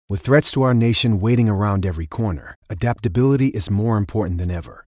With threats to our nation waiting around every corner, adaptability is more important than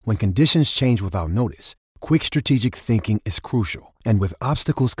ever. When conditions change without notice, quick strategic thinking is crucial. And with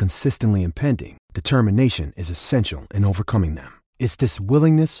obstacles consistently impending, determination is essential in overcoming them. It's this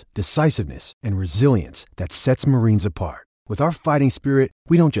willingness, decisiveness, and resilience that sets Marines apart. With our fighting spirit,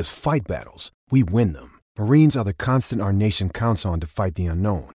 we don't just fight battles, we win them. Marines are the constant our nation counts on to fight the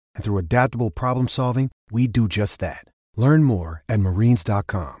unknown. And through adaptable problem solving, we do just that. Learn more at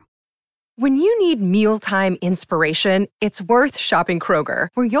marines.com. When you need mealtime inspiration, it's worth shopping Kroger,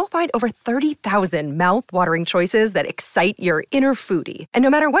 where you'll find over 30,000 mouth-watering choices that excite your inner foodie. And no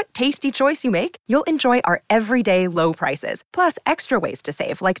matter what tasty choice you make, you'll enjoy our everyday low prices, plus extra ways to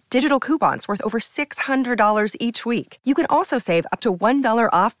save, like digital coupons worth over $600 each week. You can also save up to $1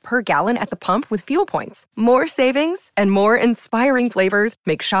 off per gallon at the pump with fuel points. More savings and more inspiring flavors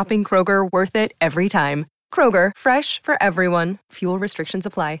make shopping Kroger worth it every time. Kroger, fresh for everyone. Fuel restrictions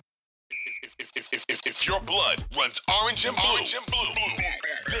apply. If your blood runs orange and blue,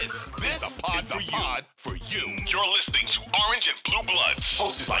 this is the pod for you. You're listening to Orange and Blue Bloods,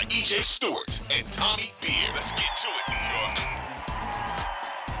 hosted by EJ Stewart and Tommy Beer. Let's get to it, New York.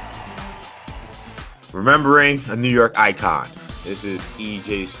 Remembering a New York icon. This is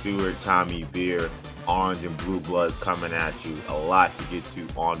EJ Stewart, Tommy Beer, Orange and Blue Bloods coming at you. A lot to get to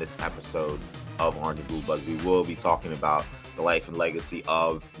on this episode of Orange and Blue Bloods. We will be talking about the life and legacy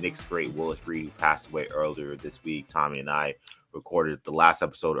of Knicks great Willis Reed, who passed away earlier this week. Tommy and I recorded the last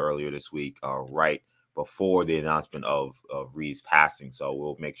episode earlier this week, right before the announcement of Reed's passing. So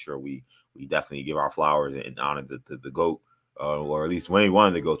we'll make sure we definitely give our flowers and honor the GOAT, or at least one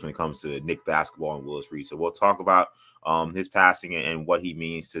of the GOATs when it comes to Knicks basketball and Willis Reed. So we'll talk about his passing and what he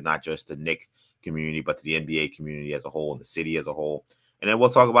means to not just the Knicks community, but to the NBA community as a whole and the city as a whole. And then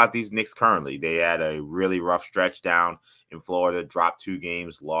we'll talk about these Knicks currently. They had a really rough stretch down in Florida, dropped 2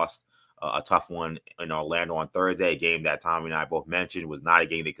 games, lost a tough one in Orlando on Thursday, a game that Tommy and I both mentioned was not a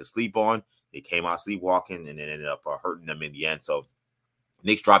game they could sleep on. They came out sleepwalking and then ended up hurting them in the end. So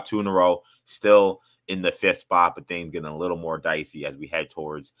Knicks dropped 2 in a row, still in the 5th spot, but things getting a little more dicey as we head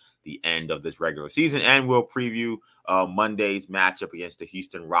towards the end of this regular season. And we'll preview Monday's matchup against the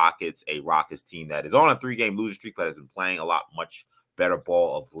Houston Rockets, a Rockets team that is on a 3-game losing streak, but has been playing much better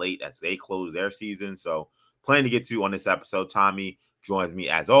ball of late as they close their season. So plenty to get to on this episode. Tommy joins me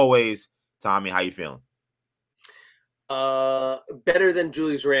as always. Tommy, how you feeling? Better than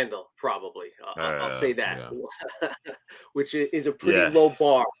Julius Randle, probably. I'll say that, yeah. Which is a pretty low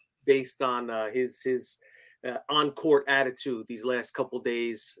bar based on his on-court attitude these last couple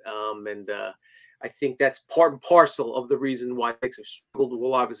days. And I think that's part and parcel of the reason why Knicks have struggled.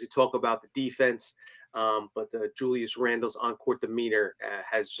 We'll obviously talk about the defense. But Julius Randle's on-court demeanor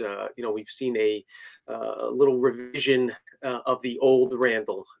has, we've seen a little revision of the old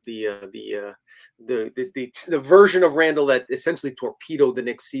Randle, the version of Randle that essentially torpedoed the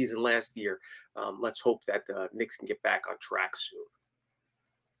Knicks season last year. Let's hope that Knicks can get back on track soon.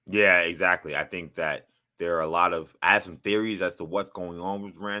 Yeah, exactly. I think that there are I have some theories as to what's going on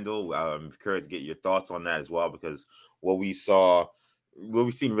with Randle. I'm curious to get your thoughts on that as well, because what we've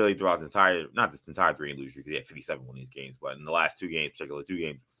seen really throughout the entire 3-game losing streak, they had 57 winning these games, but in the last 2 games, particularly 2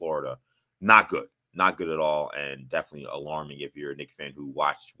 games in Florida, not good at all, and definitely alarming if you're a Knicks fan who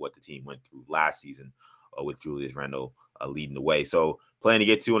watched what the team went through last season with Julius Randle leading the way. So plenty to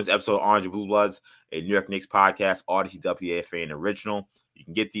get to on this episode of Orange and Blue Bloods, a New York Knicks podcast, Odyssey WAFA original. You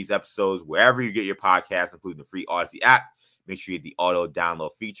can get these episodes wherever you get your podcasts, including the free Odyssey app. Make sure you get the auto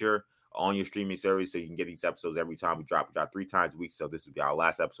download feature on your streaming service so you can get these episodes every time we drop. We drop 3 times a week, so this will be our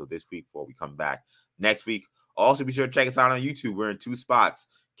last episode this week before we come back next week. Also, be sure to check us out on YouTube. We're in 2 spots.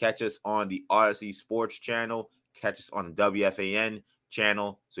 Catch us on the Odyssey Sports channel. Catch us on the WFAN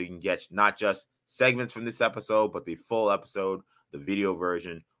channel, so you can get not just segments from this episode, but the full episode, the video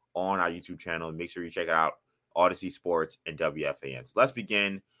version on our YouTube channel. Make sure you check it out, Odyssey Sports and WFAN. So let's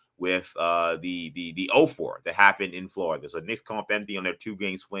begin with the 0-4 that happened in Florida. So the Knicks come up empty on their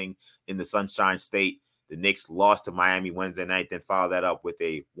 2-game swing in the Sunshine State. The Knicks lost to Miami Wednesday night, then followed that up with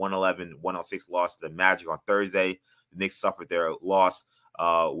a 111-106 loss to the Magic on Thursday. The Knicks suffered their loss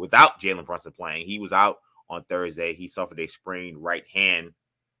without Jalen Brunson playing. He was out on Thursday. He suffered a sprained right hand,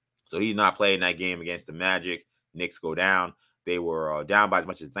 so he's not playing that game against the Magic. Knicks go down. They were down by as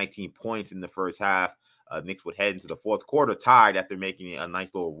much as 19 points in the first half. Knicks would head into the fourth quarter tied after making a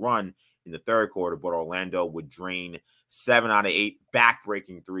nice little run in the third quarter, but Orlando would drain 7 out of 8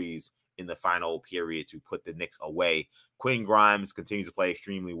 back-breaking threes in the final period to put the Knicks away. Quentin Grimes continues to play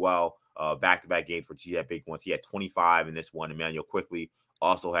extremely well. Back-to-back games where he had big ones. He had 25 in this one. Emmanuel Quickley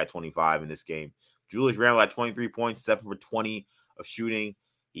also had 25 in this game. Julius Randle had 23 points, 7 for 20 of shooting.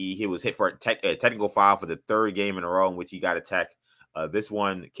 He was hit for a technical foul for the third game in a row in which he got a tech. This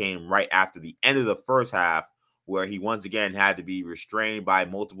one came right after the end of the first half, where he once again had to be restrained by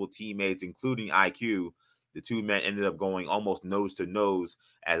multiple teammates, including IQ. The two men ended up going almost nose to nose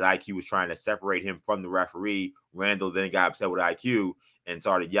as IQ was trying to separate him from the referee. Randall then got upset with IQ and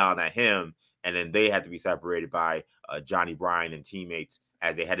started yelling at him, and then they had to be separated by Johnny Bryan and teammates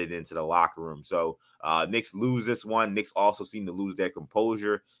as they headed into the locker room. So Knicks lose this one. Knicks also seem to lose their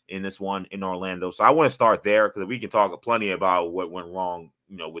composure in this one in Orlando. So I want to start there because we can talk plenty about what went wrong,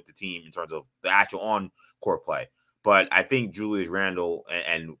 with the team in terms of the actual on-court play. But I think Julius Randle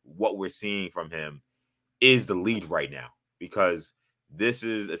and what we're seeing from him is the lead right now, because this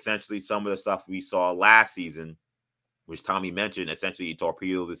is essentially some of the stuff we saw last season, which Tommy mentioned, essentially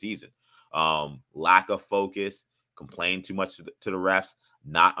torpedoed the season. Lack of focus, complain too much to the refs,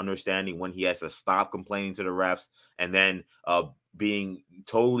 not understanding when he has to stop complaining to the refs, and then being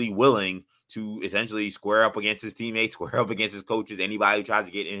totally willing to essentially square up against his teammates, square up against his coaches, anybody who tries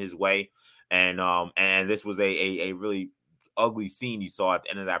to get in his way. And this was a really ugly scene you saw at the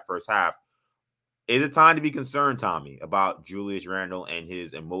end of that first half. Is it time to be concerned, Tommy, about Julius Randle and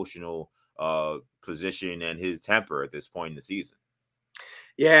his emotional position and his temper at this point in the season?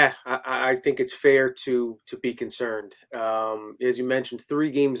 Yeah, I think it's fair to be concerned. As you mentioned, 3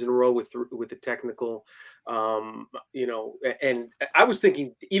 games in a row with the technical, and I was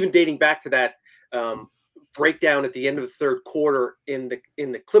thinking, even dating back to that breakdown at the end of the third quarter in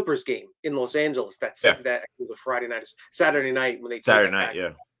the Clippers game in Los Angeles. That was a Saturday night when they Saturday night,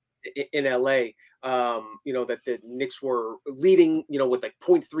 yeah. In LA, that the Knicks were leading, with like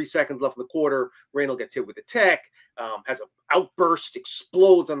 0.3 seconds left in the quarter. Randle gets hit with a tech, has an outburst,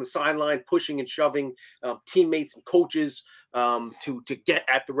 explodes on the sideline, pushing and shoving teammates and coaches to get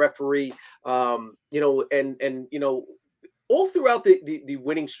at the referee. All throughout the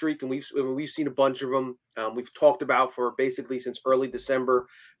winning streak, and we've seen a bunch of them. We've talked about for basically since early December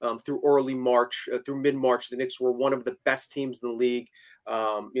through early March, through mid-March, the Knicks were one of the best teams in the league.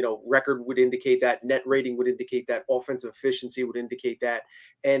 Record would indicate that, net rating would indicate that, offensive efficiency would indicate that,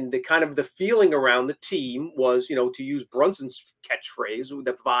 and the feeling around the team was, to use Brunson's catchphrase,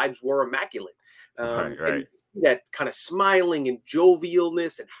 the vibes were immaculate. Right. That kind of smiling and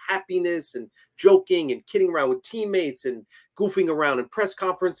jovialness and happiness and joking and kidding around with teammates and goofing around in press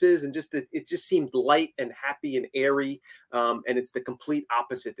conferences, and it just seemed light and happy and airy. And it's the complete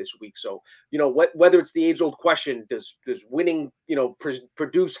opposite this week. So, whether it's the age-old question, does winning,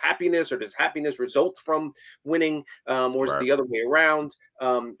 produce happiness, or does happiness result from winning, or is it the other way around?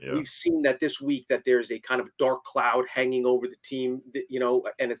 We've seen that this week that there's a kind of dark cloud hanging over the team,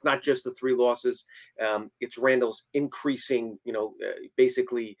 and it's not just the 3 losses. It's Randle's increasing,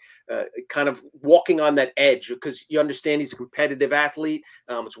 basically kind of walking on that edge, because you understand he's a competitive athlete.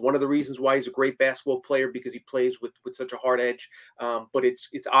 It's one of the reasons why he's a great basketball player, because he plays with such a hard edge. But it's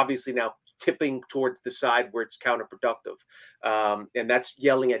obviously now tipping toward the side where it's counterproductive. And that's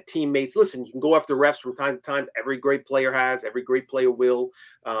yelling at teammates. Listen, you can go after refs from time to time. Every great player every great player will.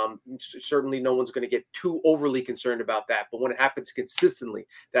 Certainly no one's going to get too overly concerned about that. But when it happens consistently,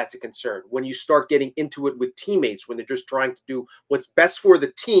 that's a concern. When you start getting into it with teammates, when they're just trying to do what's best for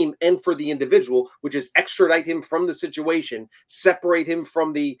the team and for the individual, which is extradite him from the situation, separate him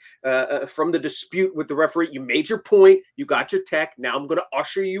from the dispute with the referee. You made your point. You got your tech. Now I'm going to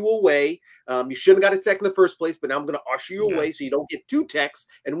usher you away. You shouldn't have got a tech in the first place, but now I'm going to usher you away so you don't get 2 techs,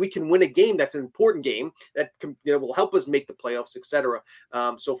 and we can win a game that's an important game that will help us make the playoffs, etc.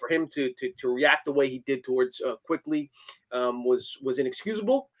 So for him to react the way he did towards Quickley was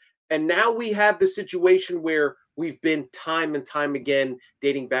inexcusable. And now we have the situation where we've been time and time again,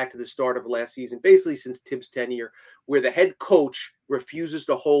 dating back to the start of last season, basically since Tibbs' tenure, where the head coach refuses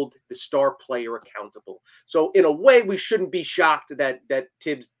to hold the star player accountable. So in a way, we shouldn't be shocked that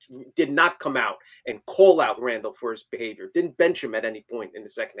Tibbs did not come out and call out Randle for his behavior, didn't bench him at any point in the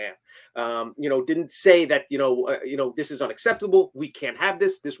second half, didn't say that, this is unacceptable, we can't have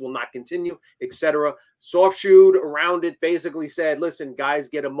this will not continue, etc. Soft shoed around it, basically said, listen, guys,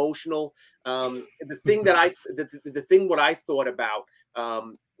 get emotional. The thing what I thought about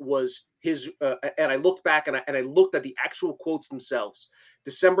was his, and I looked back and I looked at the actual quotes themselves.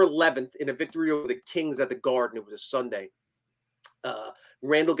 December 11th, in a victory over the Kings at the Garden, it was a Sunday.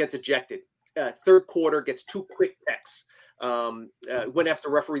 Randle gets ejected. Third quarter, gets 2 quick techs. Went after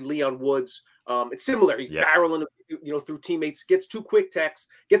referee Leon Woods. It's similar. He's barreling, through teammates. Gets 2 quick techs.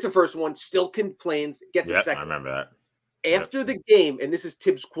 Gets the first one. Still complains. Gets a second. I remember that. After the game, and this is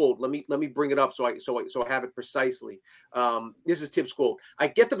Tibbs' quote. Let me bring it up so I have it precisely. This is Tibbs' quote. "I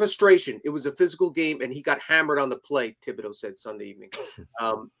get the frustration. It was a physical game, and he got hammered on the play," Thibodeau said Sunday evening.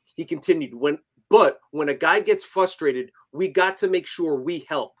 He continued, But when a guy gets frustrated, we got to make sure we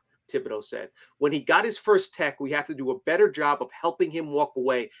help," Thibodeau said. "When he got his first tech, we have to do a better job of helping him walk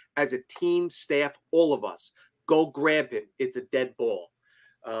away as a team, staff, all of us. Go grab him. It's a dead ball."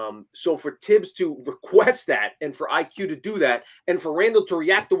 So for Tibbs to request that, and for IQ to do that, and for Randle to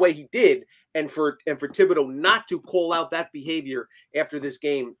react the way he did, and for Thibodeau not to call out that behavior after this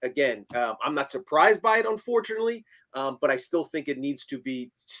game, again, I'm not surprised by it, unfortunately, but I still think it needs to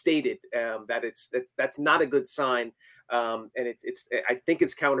be stated that that's not a good sign, and I think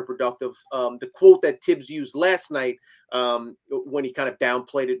it's counterproductive. The quote that Tibbs used last night when he kind of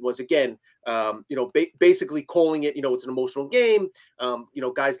downplayed it was, again, basically calling it, it's an emotional game,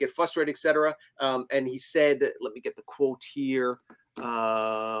 guys get frustrated, etc. And he said, let me get the quote here.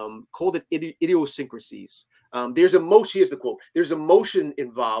 Called it idiosyncrasies. Here's the quote. "There's emotion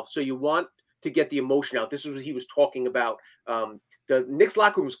involved, so you want to get the emotion out." This is what he was talking about. The Knicks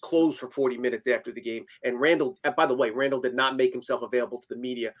locker room was closed for 40 minutes after the game, and Randle. By the way, Randle did not make himself available to the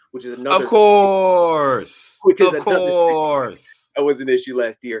media, which is another. Of course. That was an issue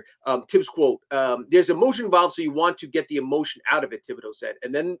last year. Tibbs' quote, "There's emotion involved, so you want to get the emotion out of it," Thibodeau said.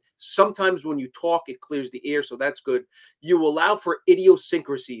 "And then sometimes when you talk, it clears the air, so that's good. You allow for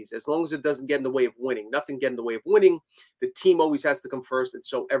idiosyncrasies as long as it doesn't get in the way of winning. Nothing get in the way of winning. The team always has to come first, and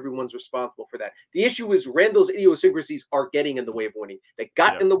so everyone's responsible for that." The issue is Randle's idiosyncrasies are getting in the way of winning. They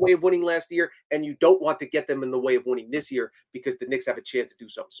got in the way of winning last year, and you don't want to get them in the way of winning this year because the Knicks have a chance to do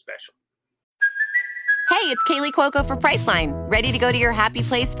something special. Hey, it's Kaylee Cuoco for Priceline. Ready to go to your happy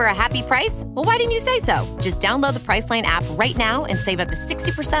place for a happy price? Well, why didn't you say so? Just download the Priceline app right now and save up to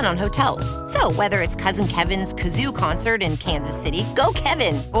 60% on hotels. So whether it's Cousin Kevin's Kazoo Concert in Kansas City, go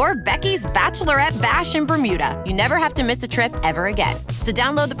Kevin, or Becky's Bachelorette Bash in Bermuda, you never have to miss a trip ever again. So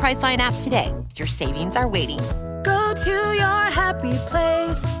download the Priceline app today. Your savings are waiting. Go to your happy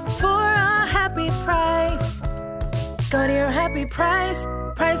place for a happy price. Go to your happy price,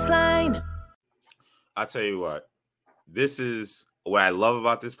 Priceline. I'll tell you what, this is what I love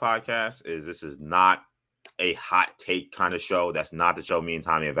about this podcast is this is not a hot take kind of show. That's not the show me and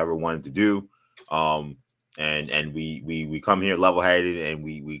Tommy have ever wanted to do. And we come here level-headed, and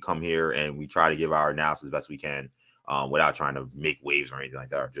we come here and we try to give our analysis the best we can without trying to make waves or anything like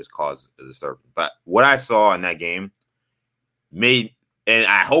that or just cause a disturbance. But what I saw in that game made, and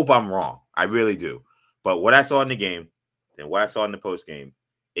I hope I'm wrong, I really do, but what I saw in the game and what I saw in the post game,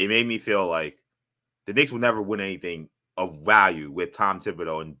 it made me feel like the Knicks will never win anything of value with Tom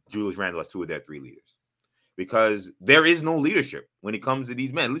Thibodeau and Julius Randle as two of their three leaders, because there is no leadership when it comes to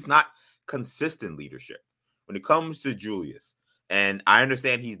these men, at least not consistent leadership. When it comes to Julius, and I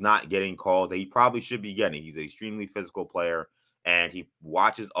understand he's not getting calls that he probably should be getting. He's an extremely physical player, and he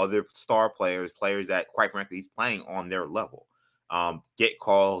watches other star players that, quite frankly, he's playing on their level, get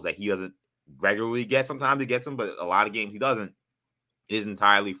calls that he doesn't regularly get. Sometimes he gets them, but a lot of games he doesn't. It is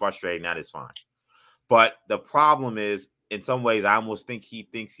entirely frustrating. That is fine. But the problem is, in some ways, I almost think he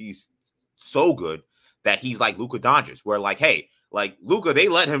thinks he's so good that he's like Luka Doncic, where like, hey, like Luka, they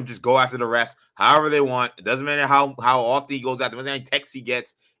let him just go after the rest however they want. It doesn't matter how often he goes after them, how many texts he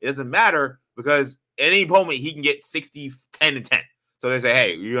gets. It doesn't matter because at any moment he can get 60, 10, and 10. So they say,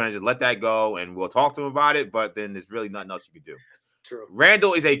 hey, you're going to just let that go and we'll talk to him about it, but then there's really nothing else you can do. True.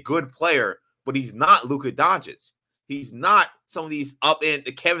 Randle is a good player, but he's not Luka Doncic. He's not some of these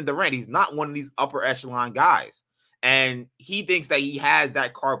Kevin Durant. He's not one of these upper echelon guys. And he thinks that he has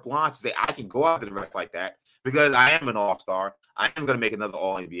that carte blanche to say, I can go after the rest like that because I am an all-star. I am going to make another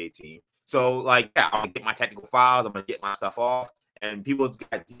all-NBA team. So, like, yeah, I'm going to get my technical files. I'm going to get my stuff off. And people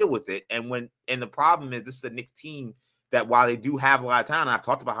got to deal with it. And the problem is this is a Knicks team that while they do have a lot of talent, I've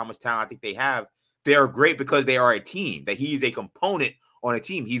talked about how much talent I think they have, they're great because they are a team, that he's a component on a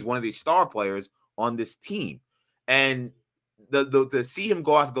team. He's one of the star players on this team. And to see him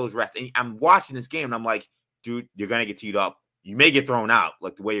go after those rests, and I'm watching this game, and I'm like, dude, you're going to get teed up. You may get thrown out,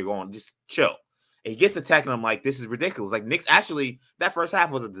 like the way you're going. Just chill. And he gets attacked, and I'm like, this is ridiculous. Like, Knicks, actually, that first half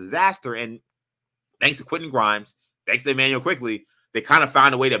was a disaster, and thanks to Quentin Grimes, thanks to Emmanuel Quickley, they kind of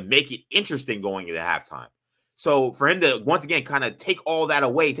found a way to make it interesting going into halftime. So for him to, once again, kind of take all that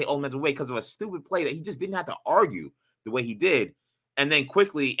away, take all the away because of a stupid play that he just didn't have to argue the way he did, and then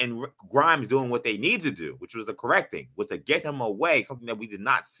Quickley and Grimes doing what they need to do, which was the correct thing, was to get him away, something that we did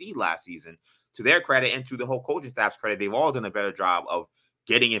not see last season. To their credit and to the whole coaching staff's credit, they've all done a better job of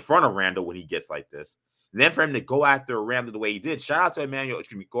getting in front of Randle when he gets like this. And then for him to go after Randle the way he did, shout out to Immanuel,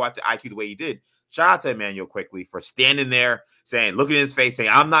 go after IQ the way he did. Shout out to Immanuel Quickley for standing there saying, looking in his face, saying,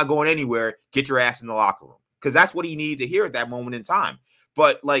 I'm not going anywhere. Get your ass in the locker room. Because that's what he needed to hear at that moment in time.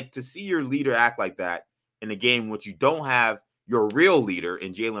 But like to see your leader act like that in a game in which you don't have your real leader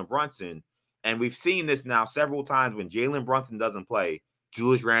in Jalen Brunson, and we've seen this now several times when Jalen Brunson doesn't play,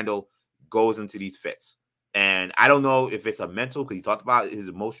 Julius Randle goes into these fits. And I don't know if it's a mental, because he talked about his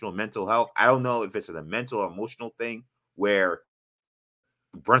emotional mental health. I don't know if it's a mental or emotional thing where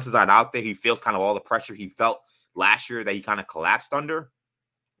Brunson's not out there. He feels kind of all the pressure he felt last year that he kind of collapsed under.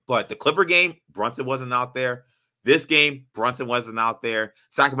 But the Clipper game, Brunson wasn't out there. This game, Brunson wasn't out there.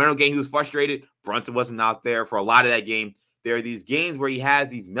 Sacramento game, he was frustrated. Brunson wasn't out there for a lot of that game. There are these games where he has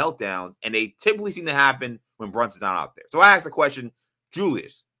these meltdowns, and they typically seem to happen when Brunson's not out there. So I asked the question,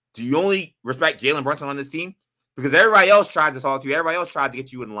 Julius, do you only respect Jalen Brunson on this team? Because everybody else tries to talk to you. Everybody else tries to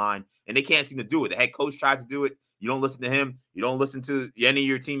get you in line, and they can't seem to do it. The head coach tries to do it. You don't listen to him. You don't listen to any of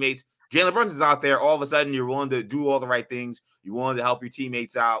your teammates. Jalen Brunson's out there. All of a sudden, you're willing to do all the right things. You're willing to help your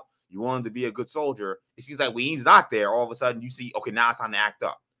teammates out. You're willing to be a good soldier. It seems like when he's not there, all of a sudden you see, okay, now it's time to act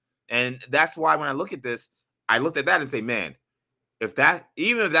up. And that's why when I look at this, I looked at that and say, man,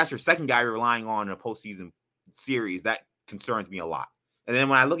 even if that's your second guy you're relying on in a postseason series, that concerns me a lot. And then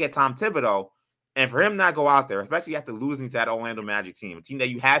when I look at Tom Thibodeau, and for him not to go out there, especially after losing to that Orlando Magic team, a team that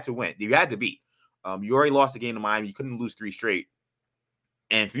you had to win, you had to beat. You already lost the game to Miami. You couldn't lose 3 straight.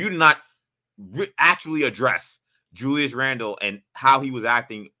 And for you to not actually address Julius Randle and how he was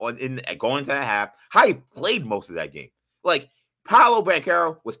acting going into that half, how he played most of that game. Like, Paolo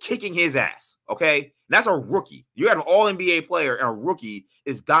Banchero was kicking his ass, okay? That's a rookie. You got an all-NBA player, and a rookie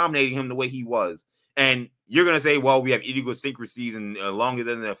is dominating him the way he was. And you're going to say, well, we have idiosyncrasies, and as long as it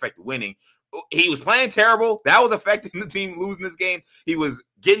doesn't affect winning. He was playing terrible. That was affecting the team losing this game. He was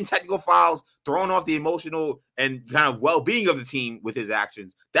getting technical fouls, throwing off the emotional and kind of well-being of the team with his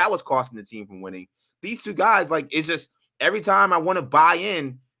actions. That was costing the team from winning. These two guys, like, it's just every time I want to buy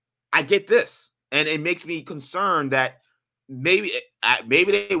in, I get this. And it makes me concerned that maybe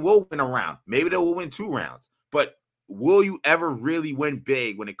they will win a round. Maybe they will win 2 rounds. But will you ever really win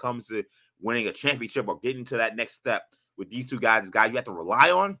big when it comes to winning a championship or getting to that next step with these two guys, guys you have to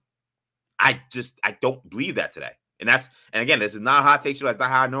rely on? I don't believe that today. And again, this is not a hot take show. That's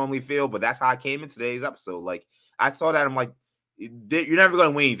not how I normally feel, but that's how I came in today's episode. Like, I saw that. I'm like, you're never going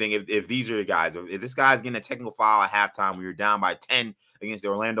to win anything if these are the guys. If this guy's getting a technical foul at halftime when you're down by 10 against the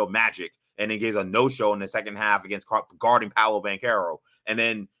Orlando Magic, and he gives a no-show in the second half against guarding Paolo Banchero, and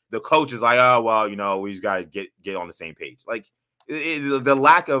then the coach is like, oh, well, we just got to get on the same page. Like, the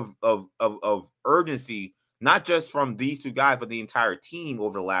lack of urgency, not just from these two guys, but the entire team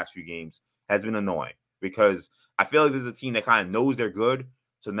over the last few games has been annoying, because I feel like this is a team that kind of knows they're good.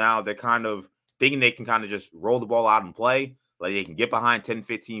 So now they're kind of thinking they can kind of just roll the ball out and play. Like, they can get behind 10,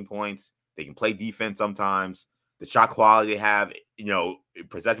 15 points. They can play defense sometimes. The shot quality they have,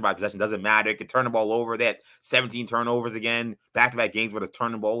 possession by possession doesn't matter. It can turn the ball over. They had 17 turnovers again, back-to-back games where they're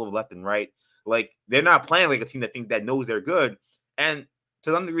turning the ball over left and right. Like, they're not playing like a team that knows they're good. And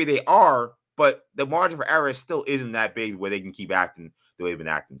to some degree they are, but the margin for error still isn't that big where they can keep acting the way they've been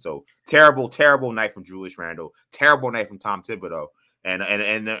acting. So terrible, terrible night from Julius Randle. Terrible night from Tom Thibodeau.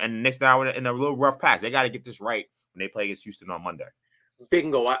 And next now in a little rough patch. They got to get this right when they play against Houston on Monday.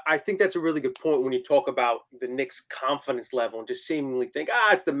 Bingo. I think that's a really good point when you talk about the Knicks' confidence level and just seemingly think,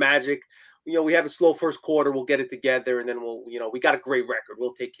 it's the Magic. We have a slow first quarter. We'll get it together, and then we got a great record.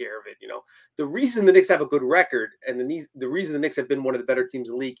 We'll take care of it. The reason the Knicks have a good record, and the reason the Knicks have been one of the better teams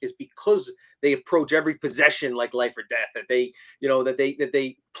in the league, is because they approach every possession like life or death. That they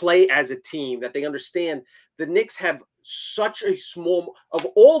play as a team. That they understand. The Knicks have such a small, of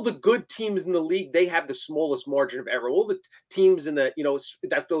all the good teams in the league, they have the smallest margin of error. All the teams in the,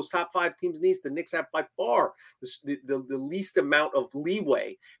 that those top 5 teams in the East, the Knicks have by far the least amount of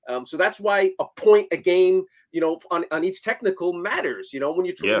leeway. So that's why a point a game, on each technical matters.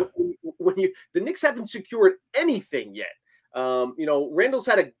 The Knicks haven't secured anything yet. Randall's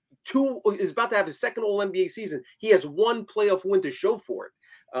had is about to have his second All-NBA season. He has 1 playoff win to show for it.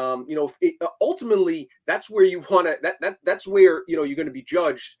 Ultimately, that's where you want to. That's where you're going to be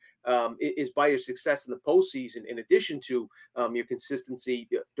judged is by your success in the postseason, in addition to your consistency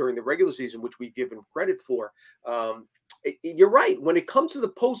during the regular season, which we've given credit for. You're right. When it comes to the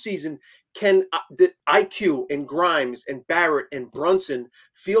postseason, can the IQ and Grimes and Barrett and Brunson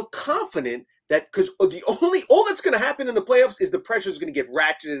feel confident that because all that's going to happen in the playoffs is the pressure is going to get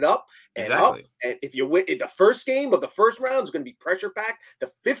ratcheted up and up. And if you win the first game of the first round is going to be pressure packed. The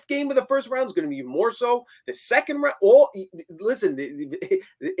fifth game of the first round is going to be more so. The second round,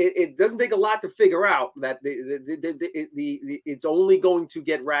 it doesn't take a lot to figure out that it's only going to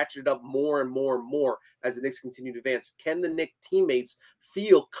get ratcheted up more and more and more as the Knicks continue to advance. Can the Knicks teammates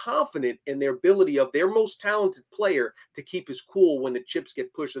feel confident in their ability of their most talented player to keep his cool when the chips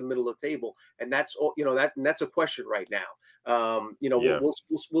get pushed in the middle of the table? And that's all, that's a question right now.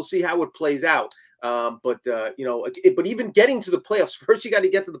 We'll see how it plays out. But even getting to the playoffs, first you got to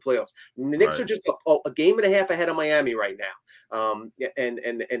get to the playoffs. And the Knicks are just a game and a half ahead of Miami right now. And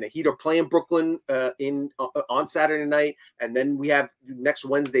the Heat are playing Brooklyn on Saturday night, and then we have next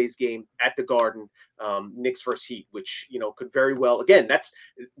Wednesday's game at the Garden, Knicks versus Heat, which could very well. Again, that's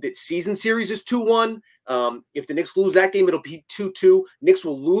the season series is 2-1. If the Knicks lose that game, it'll be 2-2. Knicks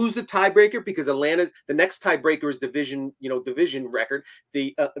will lose the tiebreaker because the next tiebreaker is division record.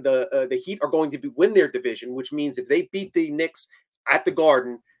 The Heat are going to win their division, which means if they beat the Knicks at the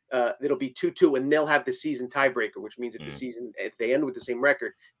Garden, it'll be 2-2, and they'll have the season tiebreaker, which means if they end with the same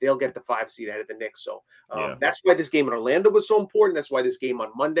record, they'll get the 5 seed ahead of the Knicks. So that's why this game in Orlando was so important. That's why this game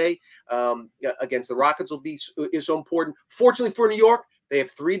on Monday against the Rockets is so important. Fortunately for New York, they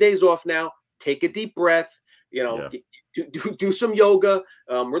have 3 days off now. Take a deep breath. Do some yoga,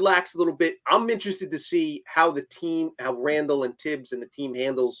 relax a little bit. I'm interested to see how Randall and Tibbs and the team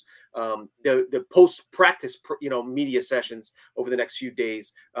handles the post-practice, media sessions over the next few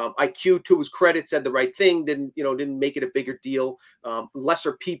days. IQ, to his credit, said the right thing. Didn't make it a bigger deal.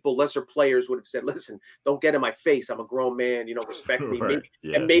 Lesser players would have said, "Listen, don't get in my face. I'm a grown man. Respect me." Right.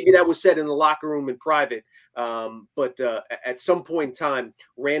 And maybe that was said in the locker room in private. But at some point in time,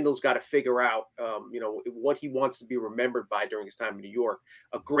 Randall's got to figure out, what he wants to be remembered by during his time in New York.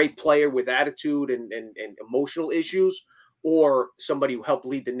 A great player with attitude and emotional issues, or somebody who helped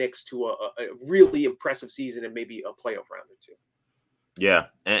lead the Knicks to a really impressive season and maybe a playoff round or two. Yeah,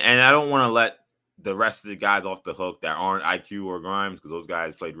 and I don't want to let the rest of the guys off the hook that aren't IQ or Grimes, because those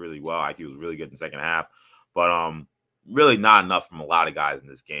guys played really well. IQ was really good in the second half, but really not enough from a lot of guys in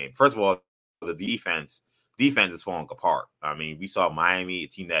this game. First of all, the defense is falling apart. I mean, we saw Miami, a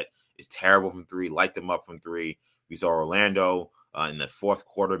team that is terrible from three, light them up from three. We saw Orlando in the fourth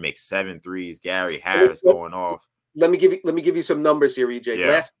quarter make 7 threes. Gary Harris going off. Let me give you some numbers here, EJ. Yeah.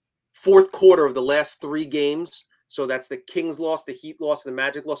 Last fourth quarter of the last 3 games. So that's the Kings lost, the Heat lost, and the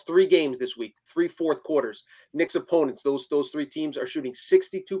Magic lost. 3 games this week, 3 fourth quarters. Knicks opponents, those 3 teams are shooting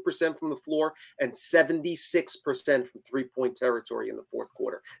 62% from the floor and 76% from 3-point territory in the fourth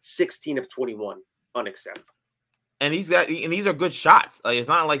quarter. 16 of 21, unacceptable. And these are good shots. Like, it's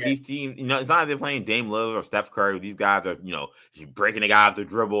not like these teams, it's not like they're playing Dame Lillard or Steph Curry. These guys are, breaking the guy off the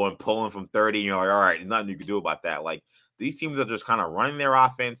dribble and pulling from 30. All right, there's nothing you can do about that. Like, these teams are just kind of running their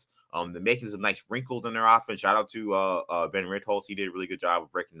offense. They're making some nice wrinkles in their offense. Shout out to Ben Ritholtz. He did a really good job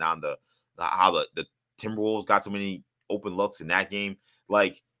of breaking down how the Timberwolves got so many open looks in that game.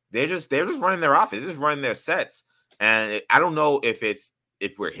 Like, they're just running their offense. They're just running their sets. And I don't know if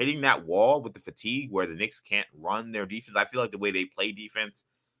we're hitting that wall with the fatigue where the Knicks can't run their defense. I feel like the way they play defense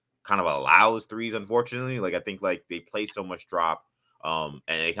kind of allows threes, unfortunately. Like, I think like they play so much drop and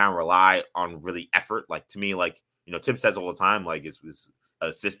they kind of rely on really effort. Like, to me, like, Tim says all the time, like, it's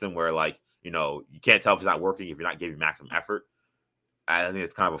a system where, like, you can't tell if it's not working if you're not giving maximum effort. I think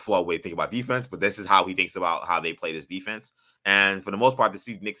it's kind of a flawed way to think about defense, but this is how he thinks about how they play this defense. And for the most part, the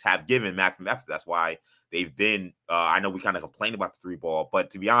season Knicks have given maximum effort. That's why they've been, I know we kind of complain about the 3 ball,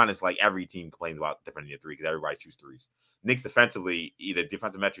 but to be honest, like, every team complains about defending the 3 because everybody shoots 3s. Knicks defensively, either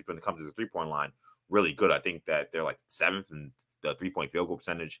defensive metrics when it comes to the 3-point line, really good. I think that they're like 7th in the 3-point field goal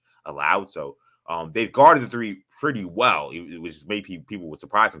percentage allowed. So they've guarded the 3 pretty well, which maybe people would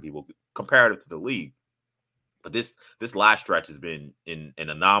surprise some people comparative to the league. But this last stretch has been an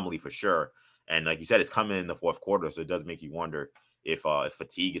anomaly for sure. And like you said, it's coming in the fourth quarter, so it does make you wonder if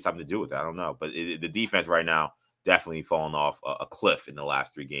fatigue has something to do with it. I don't know. But the defense right now definitely falling off a cliff in the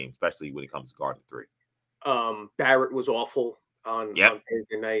last 3 games, especially when it comes to guarding 3. Barrett was awful on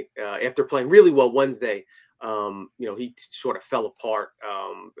Thursday night. After playing really well Wednesday, he sort of fell apart.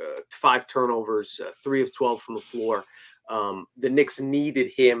 5 turnovers, 3 of 12 from the floor. The Knicks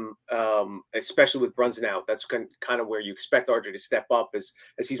needed him, especially with Brunson out. That's kind of where you expect RJ to step up as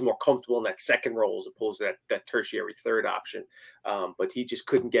he's more comfortable in that second role as opposed to that tertiary third option. But he just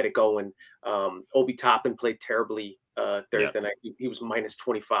couldn't get it going. Obi Toppin played terribly Thursday night. He was minus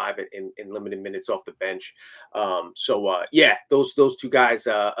 25 in limited minutes off the bench. Those two guys.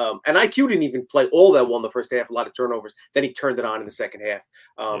 And IQ didn't even play all that well in the first half. A lot of turnovers. Then he turned it on in the second half.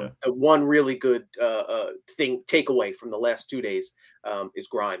 The one really good takeaway from the last 2 days is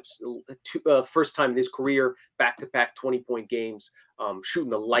Grimes. First time in his career, back-to-back 20-point games, shooting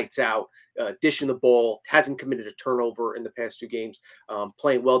the lights out, dishing the ball, hasn't committed a turnover in the past 2 games,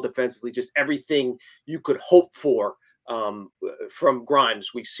 playing well defensively, just everything you could hope for from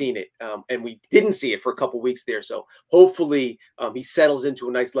Grimes. We've seen it, and we didn't see it for a couple weeks there. So hopefully he settles into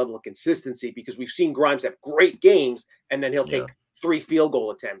a nice level of consistency, because we've seen Grimes have great games, and then he'll take 3 field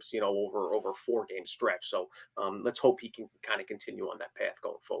goal attempts, over a 4-game stretch. So let's hope he can kind of continue on that path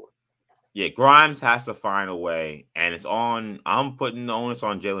going forward. Yeah, Grimes has to find a way, and I'm putting the onus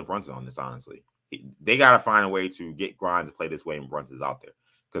on Jalen Brunson on this, honestly. They got to find a way to get Grimes to play this way when Brunson's out there.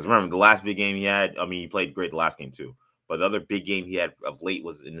 Because remember, the last big game he had, he played great the last game too. But the other big game he had of late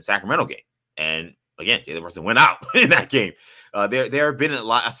was in the Sacramento game. And again, Jalen Brunson went out in that game. There have been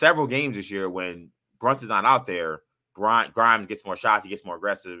several games this year when Brunson's not out there, Grimes gets more shots, he gets more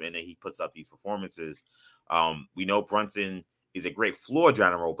aggressive, and then he puts up these performances. We know Brunson is a great floor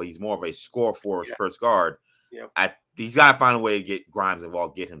general, but he's more of a score for his first guard. Yep. He's got to find a way to get Grimes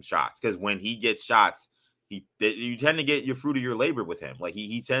involved, get him shots. Because when he gets shots, you tend to get your fruit of your labor with him. Like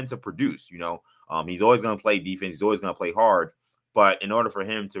he tends to produce, he's always going to play defense. He's always going to play hard. But in order for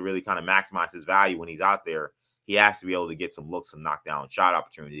him to really kind of maximize his value when he's out there, he has to be able to get some looks, some knockdown shot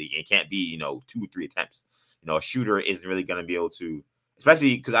opportunity. It can't be, 2 or 3 attempts. A shooter isn't really going to be able to,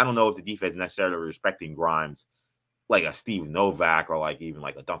 especially because I don't know if the defense is necessarily respecting Grimes like a Steve Novak or like even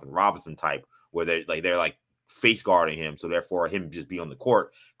like a Duncan Robinson type, where they're face guarding him. So therefore him just being on the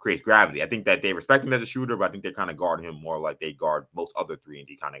court creates gravity. I think that they respect him as a shooter, but I think they're kind of guarding him more like they guard most other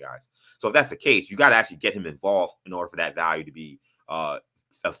 3-and-D kind of guys. So if that's the case, you got to actually get him involved in order for that value to be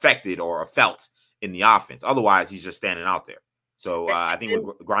affected or felt in the offense. Otherwise, he's just standing out there. So I think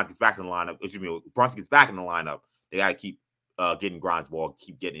when Grimes gets back in the lineup, Brunson gets back in the lineup, they got to keep getting Grimes ball,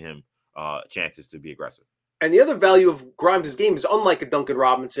 keep getting him chances to be aggressive. And the other value of Grimes' game is, unlike a Duncan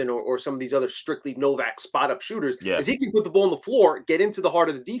Robinson or some of these other strictly Novak spot-up shooters, is he can put the ball on the floor, get into the heart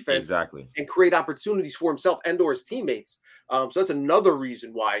of the defense, and create opportunities for himself and or his teammates. So that's another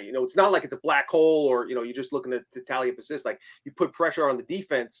reason why, it's not like it's a black hole or, you're just looking to tally up assists. Like, you put pressure on the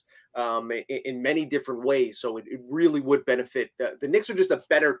defense in many different ways. So it really would benefit. The Knicks are just a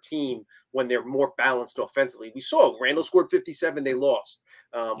better team when they're more balanced offensively. We saw Randall scored 57, they lost.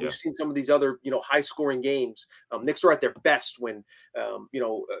 We've seen some of these other, high-scoring games. Knicks are at their best when,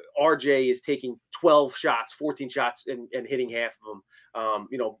 RJ is taking 12 shots, 14 shots, and hitting half of them.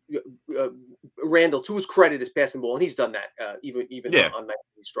 Randall, to his credit, is passing the ball, and he's done that even on nights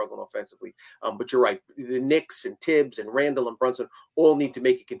he's struggling offensively. But you're right. The Knicks and Tibbs and Randall and Brunson all need to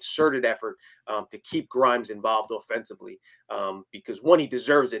make a concerted effort to keep Grimes involved offensively, because one, he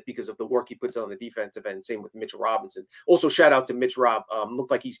deserves it because of the work he puts on the defensive end. Same with Mitchell Robinson. Also, shout out to Mitch Rob.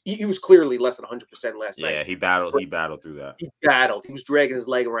 Looked like he was clearly less than 100% last night. Yeah, he battled through that. He was dragging his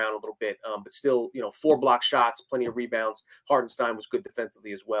leg around a little bit, but still, 4 block shots, plenty of rebounds. Hartenstein was good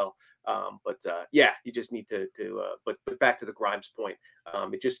defensively as well. You just need to but back to the Grimes point.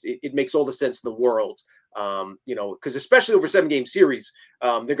 It makes all the sense in the world, because especially over 7-game series,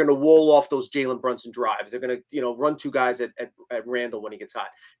 they're going to wall off those Jalen Brunson drives. They're going to, run 2 guys at Randall when he gets hot.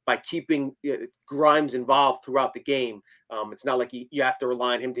 By keeping Grimes involved throughout the game, it's not like you have to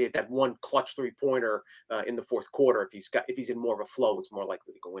rely on him to hit that one clutch 3-pointer in the fourth quarter. If he's in more of a flow, it's more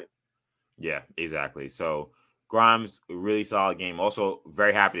likely to go in. Yeah, exactly. So Grimes, really solid game. Also,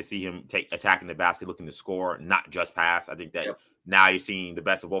 very happy to see him attacking the basket, looking to score, not just pass. I think that now you're seeing the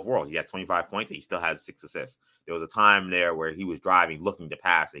best of both worlds. He has 25 points, and he still has 6 assists. There was a time there where he was driving, looking to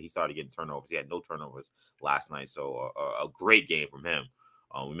pass, and he started getting turnovers. He had no turnovers last night, so a great game from him.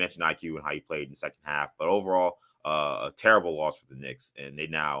 We mentioned IQ and how he played in the second half, but overall, a terrible loss for the Knicks, and they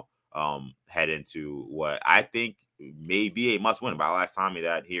now head into what I think may be a must-win. About last time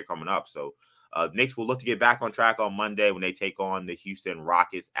that here coming up, so. The Knicks will look to get back on track on Monday when they take on the Houston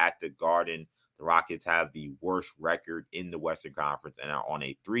Rockets at the Garden. The Rockets have the worst record in the Western Conference and are on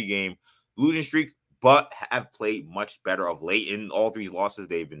a 3-game losing streak, but have played much better of late. In all 3 losses,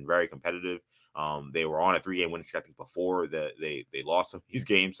 they've been very competitive. They were on a 3-game winning streak before they lost some of these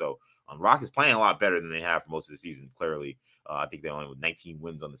games. So Rockets playing a lot better than they have for most of the season, clearly. I think they're only with 19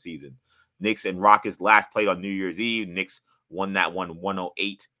 wins on the season. Knicks and Rockets last played on New Year's Eve. Knicks won that one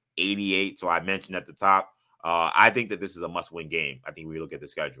 108-88. So I mentioned at the top, I think that this is a must-win game. I think we look at the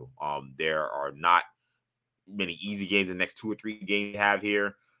schedule. There are not many easy games the next 2 or 3 games we have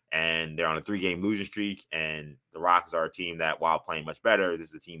here. and they're on a 3-game losing streak. And the Rockets are a team that, while playing much better, this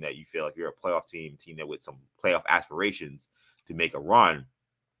is a team that you feel like you're a playoff team that with some playoff aspirations to make a run.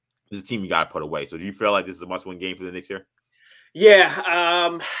 This is a team you got to put away. So do you feel like this is a must-win game for the Knicks here?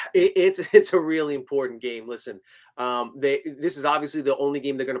 Yeah, it's a really important game. Listen, this is obviously the only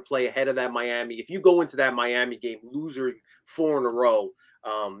game they're going to play ahead of that Miami. If you go into that Miami game loser 4 in a row,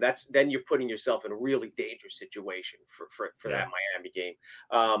 then you're putting yourself in a really dangerous situation for that Miami game.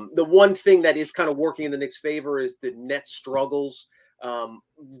 The one thing that is kind of working in the Knicks' favor is the Nets' struggles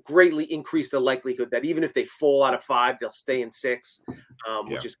greatly increase the likelihood that even if they fall out of 5, they'll stay in 6,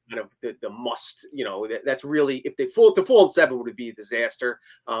 which is kind of the must. That's really, if they fall in 7 would be a disaster.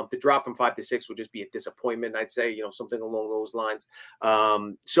 To drop from 5 to 6 would just be a disappointment, I'd say. Something along those lines.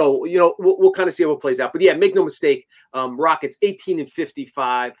 So we'll kind of see how it plays out. But yeah, make no mistake, Rockets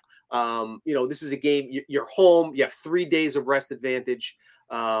 18-55. This is a game. You're home. You have 3 days of rest advantage.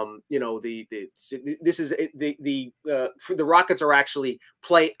 The Rockets are actually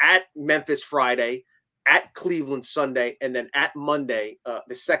play at Memphis Friday, at Cleveland Sunday, and then at Monday,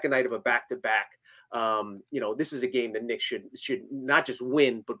 the second night of a back-to-back. This is a game the Knicks should not just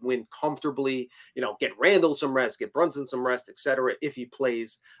win, but win comfortably. Get Randall some rest, get Brunson some rest, etc. If he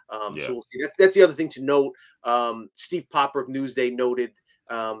plays. So we'll see. That's the other thing to note. Steve Popper of Newsday noted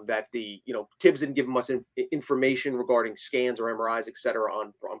that Tibbs didn't give him much information regarding scans or MRIs, et cetera,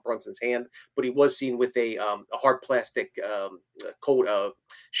 on Brunson's hand, but he was seen with a hard plastic coat,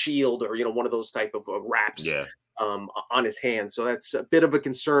 shield, or one of those type of wraps on his hand. So that's a bit of a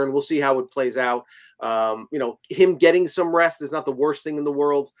concern. We'll see how it plays out. Him getting some rest is not the worst thing in the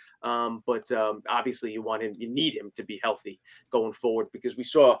world, but obviously you need him to be healthy going forward, because we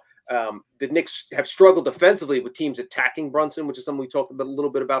saw the Knicks have struggled defensively with teams attacking Brunson, which is something we talked about a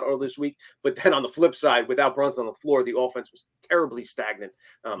little bit about earlier this week. But then on the flip side, without Brunson on the floor, the offense was terribly stagnant,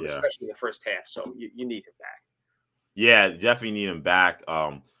 especially in the first half. So you need him back. Yeah, definitely need him back.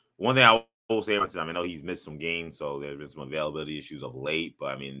 One thing I will say, I know he's missed some games, so there's been some availability issues of late.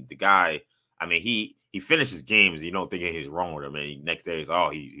 But the guy, he finishes games. You don't think anything's wrong with him. Next day,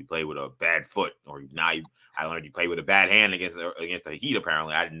 he played with a bad foot, or I learned he played with a bad hand against the Heat.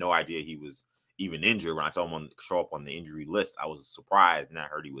 Apparently, I had no idea he was even injured. When I saw him show up on the injury list, I was surprised, and I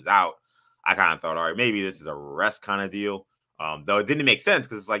heard he was out. I kind of thought, all right, maybe this is a rest kind of deal. Though it didn't make sense,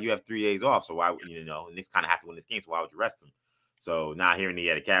 because it's like you have 3 days off, so why, and this kind of have to win this game, so why would you rest him? So now hearing he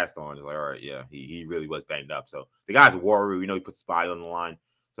had a cast on, it's like, all right, yeah, he really was banged up. So the guy's a warrior. We know he puts his body on the line.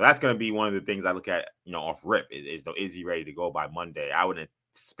 So that's going to be one of the things I look at, off rip. Is he ready to go by Monday? I would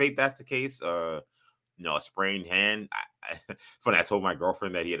anticipate that's the case. A sprained hand. Funny, I told my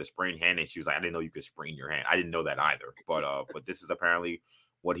girlfriend that he had a sprained hand, and she was like, I didn't know you could sprain your hand. I didn't know that either. But this is apparently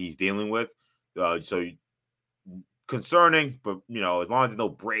what he's dealing with. So concerning, but as long as there's no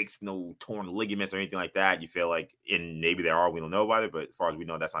breaks, no torn ligaments or anything like that, you feel like, and maybe there are, we don't know about it, but as far as we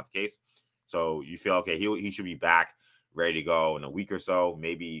know, that's not the case. So you feel okay, he should be back, ready to go in a week or so.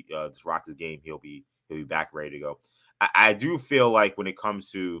 Maybe this Rockets game, he'll be back, ready to go. I do feel like when it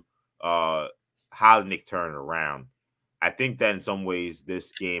comes to how the Knicks turn it around, I think that in some ways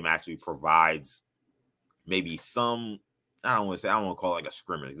this game actually provides maybe some, I don't want to call it like a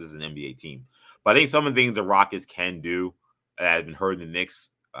scrimmage. This is an NBA team. But I think some of the things the Rockets can do that has been hurting the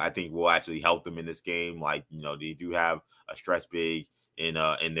Knicks, I think will actually help them in this game. Like, they do have a stress big in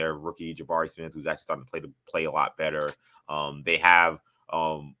their rookie Jabari Smith, who's actually starting to play a lot better. They have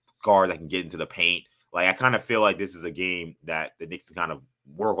guards that can get into the paint. Like, I kind of feel like this is a game that the Knicks can kind of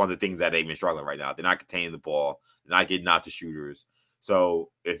work on the things that they've been struggling right now. They're not containing the ball. They're not getting out to shooters. So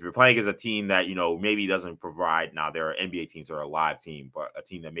if you're playing as a team that, maybe doesn't provide, now there are NBA teams that are a live team, but a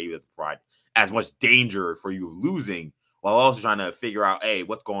team that maybe doesn't provide as much danger for you losing, while also trying to figure out, hey,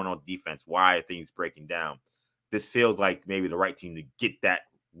 what's going on with defense? Why are things breaking down? This feels like maybe the right team to get that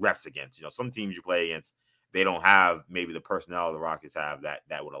reps against. Some teams you play against, they don't have maybe the personnel the Rockets have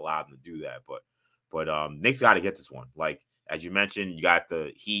that would allow them to do that. But Knicks got to get this one. Like, as you mentioned, you got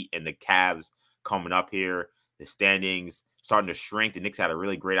the Heat and the Cavs coming up here. The standings starting to shrink. The Knicks had a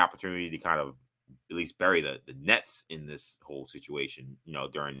really great opportunity to kind of at least bury the Nets in this whole situation.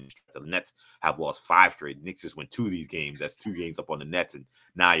 During the Nets have lost 5 straight. The Knicks just went 2 of these games. That's 2 games up on the Nets, and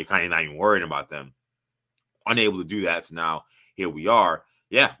now you're kind of not even worried about them. Unable to do that, so now here we are.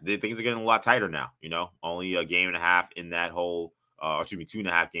 Yeah, things are getting a lot tighter now. Only a game and a half in that whole.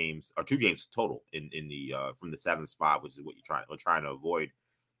 2.5 games, or 2 games total in the from the 7th spot, which is what we're trying to avoid.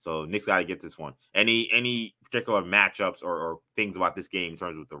 So Knicks got to get this one. Any particular matchups or things about this game in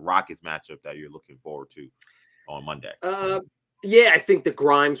terms of the Rockets matchup that you're looking forward to on Monday? Yeah, I think the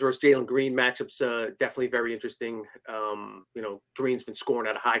Grimes versus Jalen Green matchup's definitely very interesting. Green's been scoring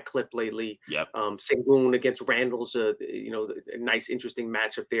at a high clip lately. Yep. Sengun against Randall's a nice, interesting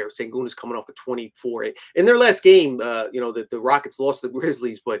matchup there. Sengun is coming off a 24. In their last game, the Rockets lost to the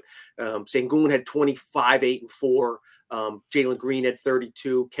Grizzlies, but Sengun had 25, 8, and 4. Jalen Green had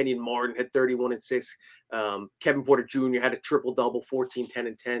 32. Kenyon Martin had 31 and 6. Kevin Porter Jr. had a triple-double, 14, 10,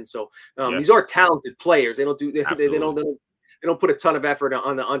 and 10. So these are talented players. They don't put a ton of effort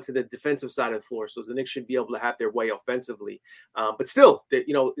onto the defensive side of the floor. So the Knicks should be able to have their way offensively. But still,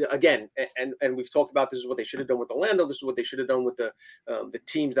 again, and we've talked about this is what they should have done with Orlando. This is what they should have done with the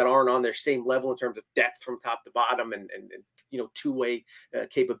teams that aren't on their same level in terms of depth from top to bottom and two-way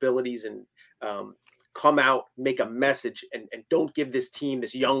capabilities and come out, make a message, and don't give this team,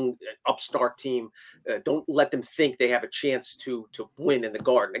 this young upstart team, don't let them think they have a chance to win in the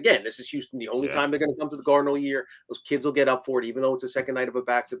Garden. Again, this is Houston. The only time they're going to come to the Garden all year. Those kids will get up for it, even though it's the second night of a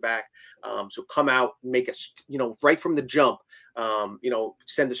back-to-back. So come out, make us, right from the jump,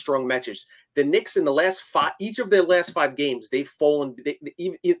 send a strong message. The Knicks in the last five, each of their last 5 games, they've fallen,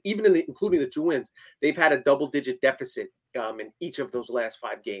 including the 2 wins, they've had a double-digit deficit in each of those last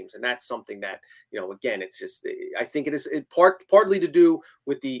 5 games. And that's something that, again, it's just, I think it is partly to do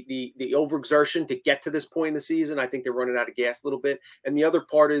with the overexertion to get to this point in the season. I think they're running out of gas a little bit. And the other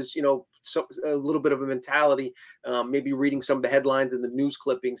part is, a little bit of a mentality, maybe reading some of the headlines and the news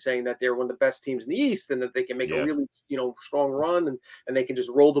clippings saying that they're one of the best teams in the East and that they can make a really, strong run and they can just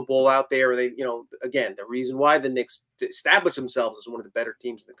roll the ball out there. They, again, the reason why the Knicks establish themselves as one of the better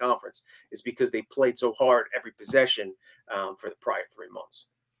teams in the conference is because they played so hard every possession for the prior 3 months.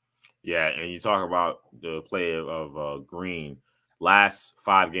 Yeah, and you talk about the play of Green. Last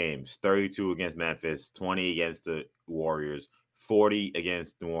 5 games, 32 against Memphis, 20 against the Warriors, 40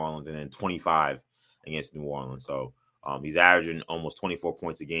 against New Orleans, and then 25 against New Orleans. So he's averaging almost 24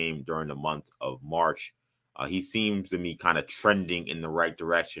 points a game during the month of March. He seems to me kind of trending in the right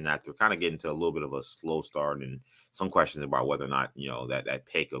direction after kind of getting to a little bit of a slow start and some questions about whether or not, that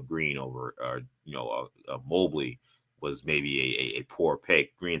pick of Green over, Mobley was maybe a poor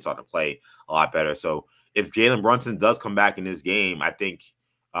pick. Green started to play a lot better. So if Jalen Brunson does come back in this game, I think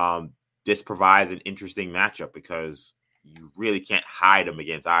this provides an interesting matchup because you really can't hide him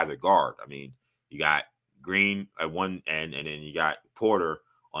against either guard. I mean, you got Green at one end, and then you got Porter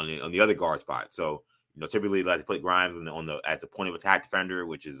on the other guard spot. So, typically like to put Grimes as a point of attack defender,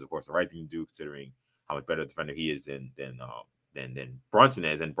 which is of course the right thing to do considering how much better defender he is than Brunson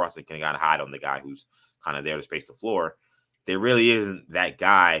is, and Brunson can kind of hide on the guy who's kind of there to space the floor. There really isn't that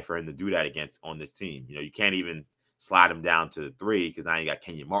guy for him to do that on this team. You can't even slide him down to 3 because now you got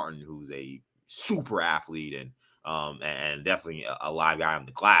Kenyon Martin, who's a super athlete and definitely a live guy on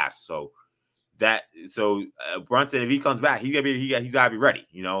the glass. So Brunson, if he comes back, he's got to be ready.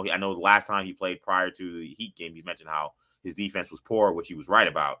 I know the last time he played prior to the Heat game, he mentioned how his defense was poor, which he was right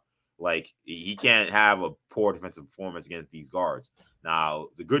about. Like, he can't have a poor defensive performance against these guards. Now,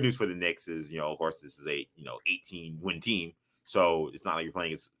 the good news for the Knicks is, of course, this is a 18-win team, so it's not like you're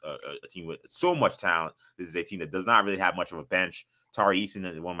playing a team with so much talent. This is a team that does not really have much of a bench. Tari Eason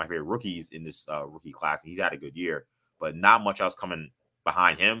is one of my favorite rookies in this rookie class. He's had a good year, but not much else coming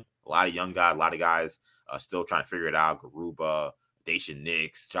behind him. A lot of young guys, a lot of guys still trying to figure it out. Garuba, Daishen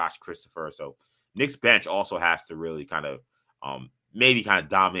Nix, Josh Christopher. So Knicks bench also has to really kind of maybe kind of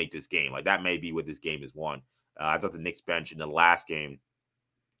dominate this game. Like, that may be what this game is won. I thought the Knicks bench in the last game,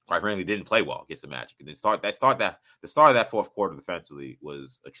 quite frankly, didn't play well against the Magic. And the start of that fourth quarter defensively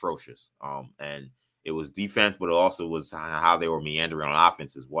was atrocious. And it was defense, but it also was how they were meandering on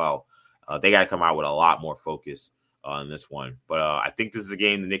offense as well. They got to come out with a lot more focus in this one. But I think this is a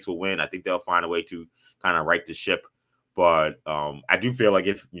game the Knicks will win. I think they'll find a way to kind of right the ship. But I do feel like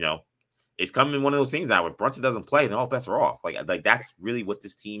if, it's coming one of those things now. If Brunson doesn't play, then all bets are off. Like that's really what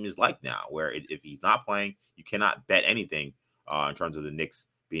this team is like now, where if he's not playing, you cannot bet anything in terms of the Knicks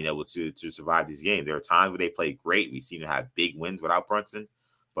being able to survive these games. There are times where they play great. We've seen them have big wins without Brunson,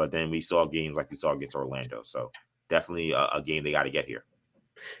 but then we saw games like we saw against Orlando. So definitely a game they got to get here.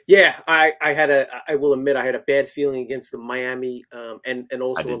 Yeah, I will admit I had a bad feeling against the Miami and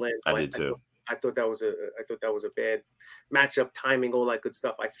also Orlando. I did too. I thought that was a bad matchup, timing, all that good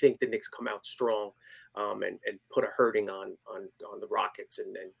stuff. I think the Knicks come out strong and put a hurting on the Rockets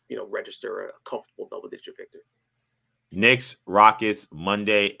and register a comfortable double-digit victory. Knicks, Rockets,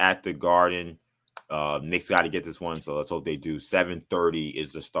 Monday at the Garden. Knicks got to get this one, so let's hope they do. 7:30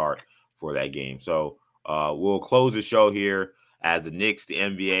 is the start for that game. So we'll close the show here as the Knicks, the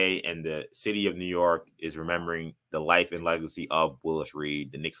NBA, and the city of New York is remembering the life and legacy of Willis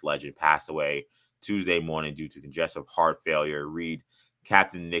Reed. The Knicks legend passed away Tuesday morning due to congestive heart failure. Reed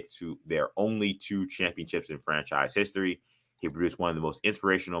captained the Knicks to their only 2 championships in franchise history. He produced one of the most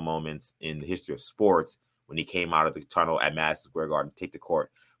inspirational moments in the history of sports when he came out of the tunnel at Madison Square Garden to take the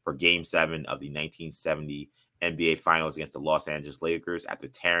court for Game 7 of the 1970 NBA Finals against the Los Angeles Lakers after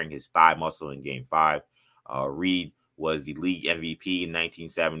tearing his thigh muscle in Game 5. Reed was the league MVP in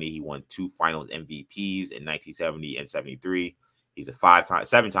 1970. He won 2 Finals MVPs in 1970 and 73. He's a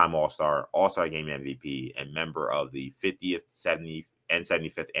 7-time All-Star, All-Star Game MVP, and member of the 50th, 70th, and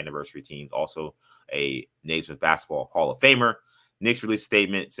 75th anniversary teams. Also a Naismith Basketball Hall of Famer. Knicks released a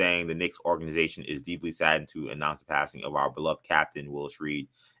statement saying the Knicks organization is deeply saddened to announce the passing of our beloved captain, Willis Reed.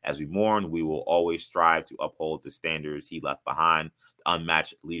 As we mourn, we will always strive to uphold the standards he left behind, the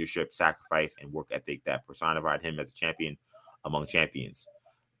unmatched leadership, sacrifice, and work ethic that personified him as a champion among champions.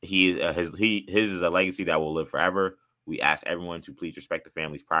 His is a legacy that will live forever. We ask everyone to please respect the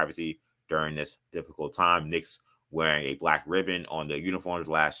family's privacy during this difficult time. Knicks wearing a black ribbon on their uniforms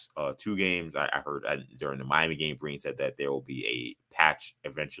last 2 games. I heard during the Miami game, Breen said that there will be a patch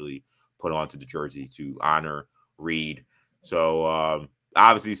eventually put onto the jersey to honor Reed. So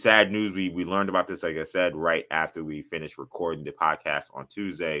obviously sad news. We learned about this, like I said, right after we finished recording the podcast on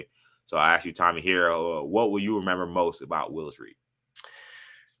Tuesday. So I asked you, Tommy, here, what will you remember most about Willis Reed?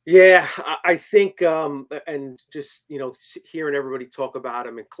 Yeah, I think, and just, hearing everybody talk about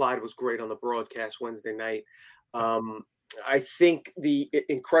him, and Clyde was great on the broadcast Wednesday night. I think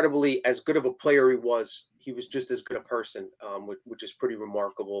incredibly as good of a player he was just as good a person, which is pretty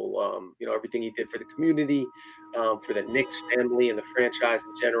remarkable. Everything he did for the community, for the Knicks family and the franchise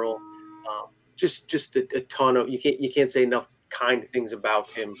in general. Just a ton of, you can't say enough kind things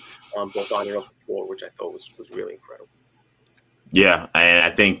about him, both on and off the floor, which I thought was really incredible. Yeah, and I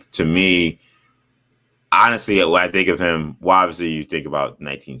think to me, honestly, when I think of him, well, obviously you think about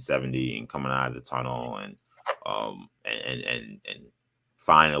 1970 and coming out of the tunnel and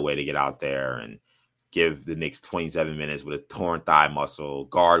find a way to get out there and give the Knicks 27 minutes with a torn thigh muscle,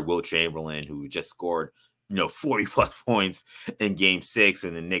 guard Wilt Chamberlain, who just scored 40 plus points in Game 6,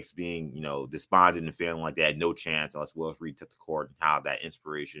 and the Knicks being despondent and feeling like they had no chance unless Willis Reed took the court, and how that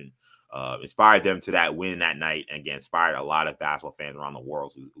inspiration inspired them to that win that night, and again inspired a lot of basketball fans around the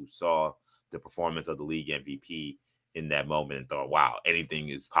world who saw the performance of the league MVP in that moment and thought, wow, anything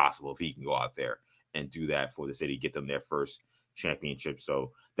is possible if he can go out there and do that for the city, get them their first championship.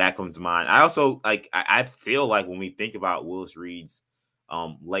 So that comes to mind. I also I feel like when we think about Willis Reed's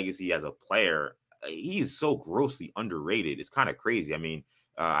legacy as a player, he's so grossly underrated. It's kind of crazy. I mean,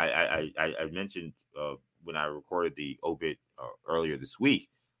 I mentioned when I recorded the obit earlier this week,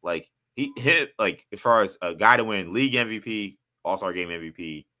 he hit as far as a guy to win league MVP, All-Star Game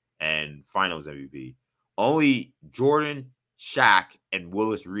MVP, and Finals MVP. Only Jordan, Shaq, and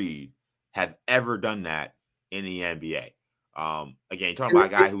Willis Reed have ever done that in the NBA. Again, you're talking about a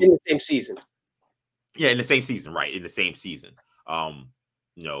guy who in the same season. Yeah, in the same season, right? In the same season.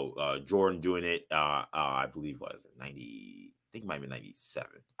 Jordan doing it. I believe was 90. I think it might be 97.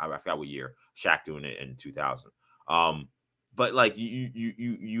 I forgot what year. Shaq doing it in 2000. But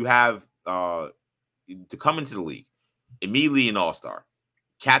you have to come into the league immediately an All-Star,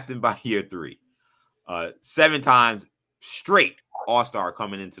 captain by year 3, 7 times straight All-Star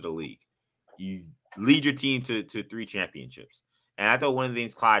coming into the league. You lead your team to 3 championships. And I thought one of the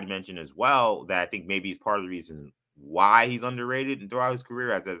things Clyde mentioned as well that I think maybe is part of the reason why he's underrated and throughout his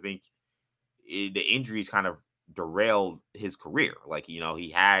career, as I think the injuries kind of derailed his career. He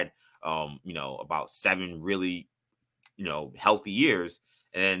had about 7 really healthy years,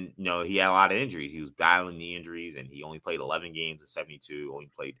 and he had a lot of injuries. He was battling the injuries, and he only played 11 games in 72, only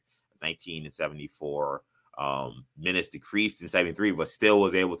played 19 in 74. Minutes decreased in 73, but still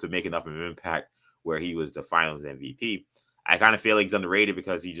was able to make enough of an impact where he was the Finals MVP. I kind of feel like he's underrated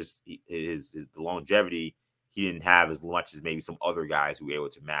because his longevity, he didn't have as much as maybe some other guys who were able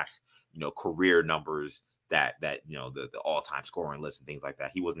to match career numbers that the all-time scoring list and things like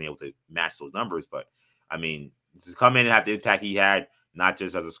that. He wasn't able to match those numbers, but I mean, to come in and have the impact he had, not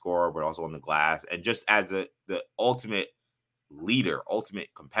just as a scorer, but also on the glass, and just as the ultimate leader, ultimate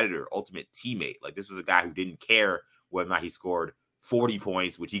competitor, ultimate teammate. This was a guy who didn't care whether or not he scored 40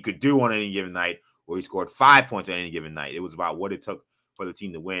 points, which he could do on any given night, or he scored 5 points on any given night. It was about what it took for the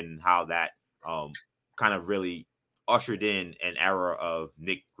team to win, and how that kind of really ushered in an era of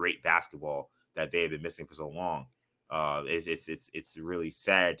Knick great basketball that they had been missing for so long. It's really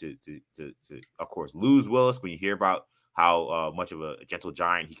sad to of course lose Willis when you hear about how much of a gentle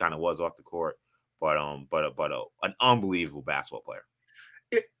giant he kind of was off the court, but an unbelievable basketball player.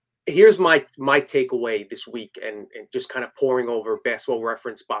 Here's my takeaway this week, and just kind of poring over Basketball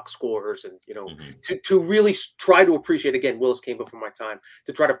Reference box scores, and to really try to appreciate, again, Willis came before my time,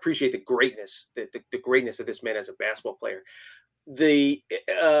 to try to appreciate the greatness of this man as a basketball player.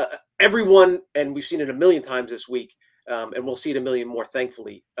 Everyone, and we've seen it a million times this week, and we'll see it a million more,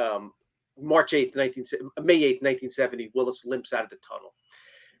 thankfully. May 8th, 1970, Willis limps out of the tunnel.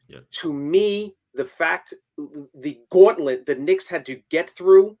 Yeah. To me, the gauntlet the Knicks had to get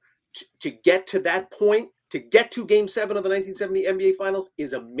through to get to that point, to get to Game 7 of the 1970 NBA Finals,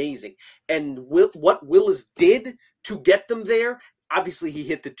 is amazing. And what Willis did to get them there, obviously he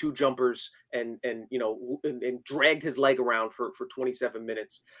hit the 2 jumpers and dragged his leg around for 27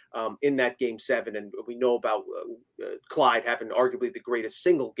 minutes in that Game 7. And we know about Clyde having arguably the greatest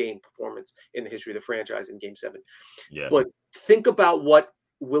single game performance in the history of the franchise in Game 7. Yeah. But think about what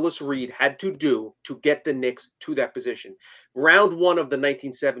Willis Reed had to do to get the Knicks to that position. Round 1 of the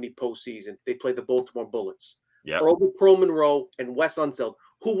 1970 postseason, they played the Baltimore Bullets. Yep. Earl Monroe and Wes Unseld,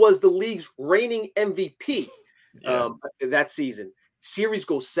 who was the league's reigning MVP that season. Series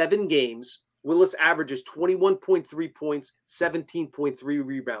goes 7 games. Willis averages 21.3 points, 17.3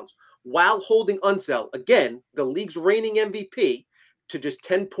 rebounds, while holding Unseld, again, the league's reigning MVP, to just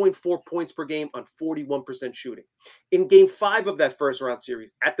 10.4 points per game on 41% shooting. In Game 5 of that first round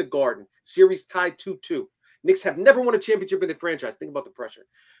series at the Garden, series tied 2-2. Knicks have never won a championship in the franchise. Think about the pressure.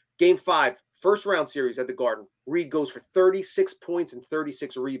 Game 5, first round series at the Garden, Reed goes for 36 points and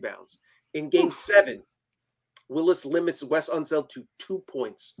 36 rebounds. In Game 7, Willis limits Wes Unseld to 2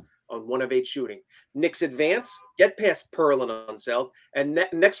 points on 1 of 8 shooting. Knicks advance, get past Pearl and Unseld, and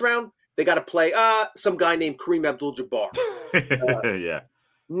next round, they got to play some guy named Kareem Abdul-Jabbar. Yeah.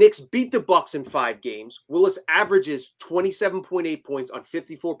 Knicks beat the Bucks in 5 games. Willis averages 27.8 points on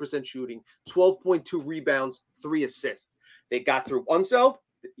 54% shooting, 12.2 rebounds, 3 assists. They got through Unseld.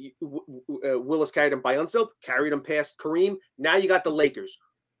 Willis carried him by Unseld, carried him past Kareem. Now you got the Lakers.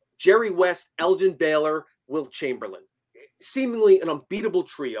 Jerry West, Elgin Baylor, Wilt Chamberlain. Seemingly an unbeatable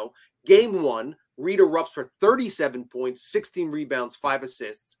trio. Game 1, Reed erupts for 37 points, 16 rebounds, 5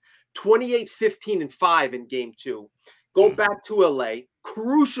 assists. 28, 15, and 5 in Game 2. Go back to LA.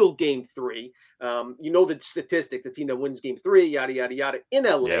 Crucial Game 3. The statistic, the team that wins Game 3, yada, yada, yada, in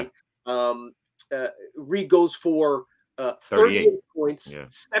LA. Yeah. Reed goes for 38 points,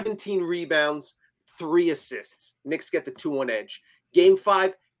 17 rebounds, 3 assists. Knicks get the 2-1 edge. Game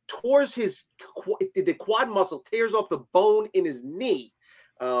 5, tears the quad muscle, tears off the bone in his knee.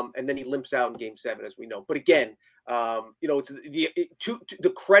 And then he limps out in Game 7, as we know. But again, it's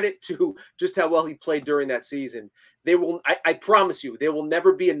the credit to just how well he played during that season. I promise you, there will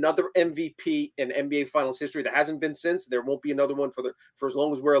never be another MVP in NBA Finals history. That hasn't been since. There won't be another one for as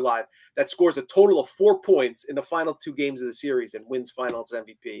long as we're alive that scores a total of 4 points in the final 2 games of the series and wins Finals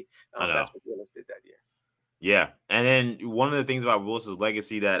MVP. That's what Willis did that year. Yeah, and then one of the things about Willis's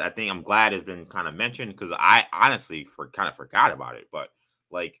legacy that I think I'm glad has been kind of mentioned, because I honestly kind of forgot about it, but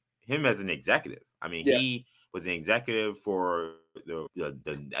like him as an executive. I mean, he was an executive for the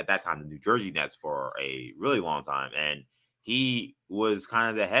at that time the New Jersey Nets for a really long time, and he was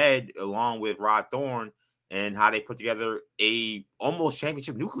kind of the head, along with Rod Thorne, and how they put together a almost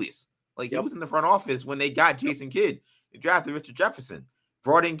championship nucleus. Like he was in the front office when they got Jason Kidd, they drafted Richard Jefferson,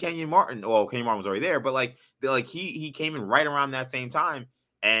 brought in Kenyon Martin. Well, Kenyon Martin was already there, but he came in right around that same time,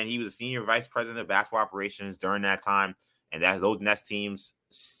 and he was a senior vice president of basketball operations during that time. And those Nets teams,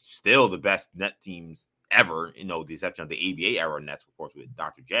 still the best net teams ever, the exception of the ABA era Nets, of course, with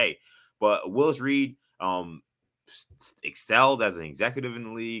Dr. J. But Willis Reed excelled as an executive in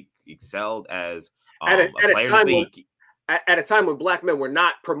the league, excelled as at a time when black men were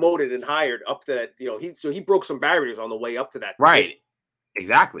not promoted and hired up to that. He broke some barriers on the way up to that. Right. Position.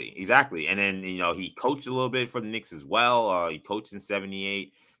 Exactly. And then, he coached a little bit for the Knicks as well. He coached in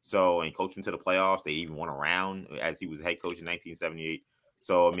 78. So, and coached him to the playoffs. They even won a round as he was head coach in 1978.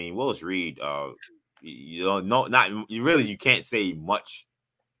 So, I mean, Willis Reed, you can't say much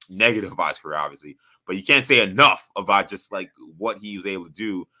negative about his career, obviously, but you can't say enough about just like what he was able to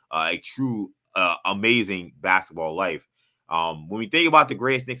do, a true amazing basketball life. When we think about the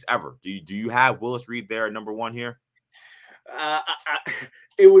greatest Knicks ever, do you have Willis Reed there at number 1 here?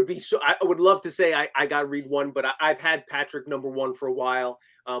 It would be so. I would love to say I got Reed 1, but I've had Patrick number 1 for a while.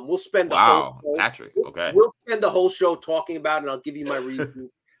 We'll spend the whole show, Patrick. Okay, we'll spend the whole show talking about it, and I'll give you my reasons.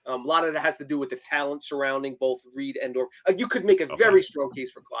 A lot of it has to do with the talent surrounding both Reed and you could make a very strong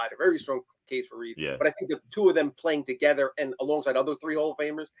case for Clyde, a very strong case for Reed. Yeah. But I think the 2 of them playing together and alongside other 3 Hall of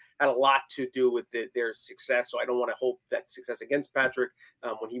Famers had a lot to do with their success. So I don't want to hope that success against Patrick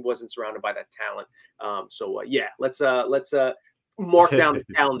when he wasn't surrounded by that talent. Let's mark down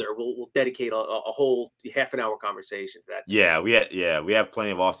the calendar. We'll dedicate a whole half an hour conversation to that. Yeah, we have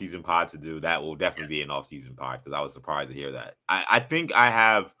plenty of off-season pods to do. That will definitely be an off-season pod because I was surprised to hear that. I think I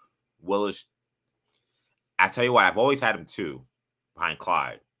have Willis. I tell you what, I've always had him 2 behind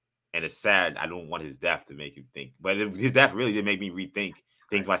Clyde, and it's sad. I don't want his death to make you think, but his death really did make me rethink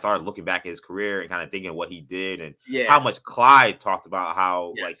things when I started looking back at his career and kind of thinking what he did and how much Clyde talked about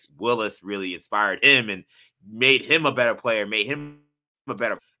how like Willis really inspired him and made him a better player, made him a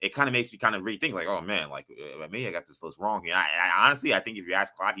better. It kind of makes me kind of rethink, like, oh man, like maybe I got this list wrong here. I honestly, I think if you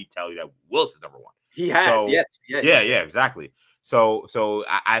ask Clyde, he'd tell you that Willis is number 1. He has, so, yeah, exactly. So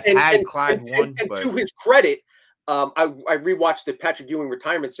I've had Clyde 1, and but to his credit, I rewatched the Patrick Ewing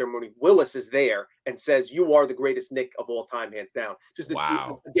retirement ceremony. Willis is there and says, "You are the greatest Knick of all time, hands down." Just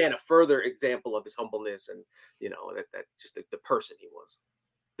again, a further example of his humbleness and that just the person he was.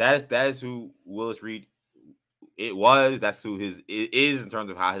 That is who Willis Reed it was. That's who it is in terms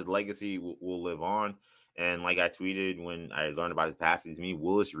of how his legacy will live on. And like I tweeted when I learned about his passing, to me,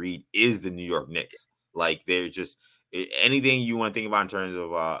 Willis Reed is the New York Knicks. Like they're just anything you want to think about in terms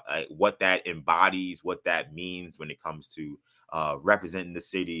of what that embodies, what that means when it comes to representing the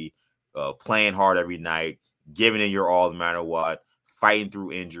city, playing hard every night, giving it your all no matter what, fighting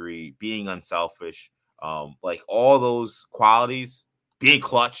through injury, being unselfish, like all those qualities, being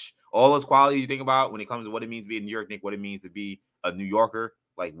clutch, all those qualities you think about when it comes to what it means to be a New York Knick, what it means to be a New Yorker,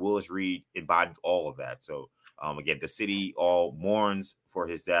 like Willis Reed embodied all of that. So again, the city all mourns for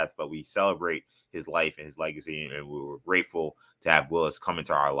his death, but we celebrate his life and his legacy, and we were grateful to have Willis come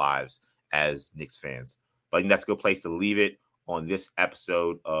into our lives as Knicks fans. But I think that's a good place to leave it on this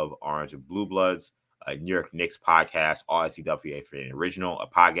episode of Orange and Blue Bloods, a New York Knicks podcast, Odyssey WA Fan Original, a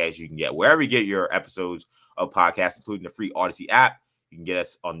podcast you can get wherever you get your episodes of podcasts, including the free Odyssey app. You can get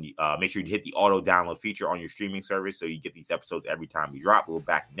us on the make sure you hit the auto download feature on your streaming service so you get these episodes every time we drop. We'll be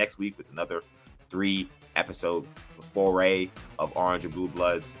back next week with another 3-episode foray of Orange and Blue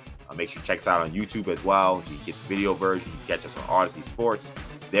Bloods. Make sure you check us out on YouTube as well. You can get the video version. You can catch us on Odyssey Sports,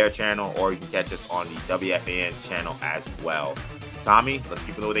 their channel, or you can catch us on the WFAN channel as well. Tommy, let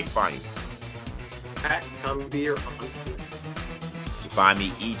people know where they can find you. At Tommy Beer on Twitter. You find me,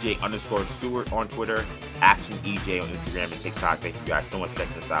 EJ_Stewart on Twitter, Action EJ on Instagram and TikTok. Thank you guys so much for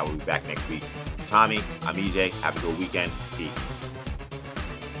checking us out. We'll be back next week. Tommy, I'm EJ. Have a good weekend. Peace.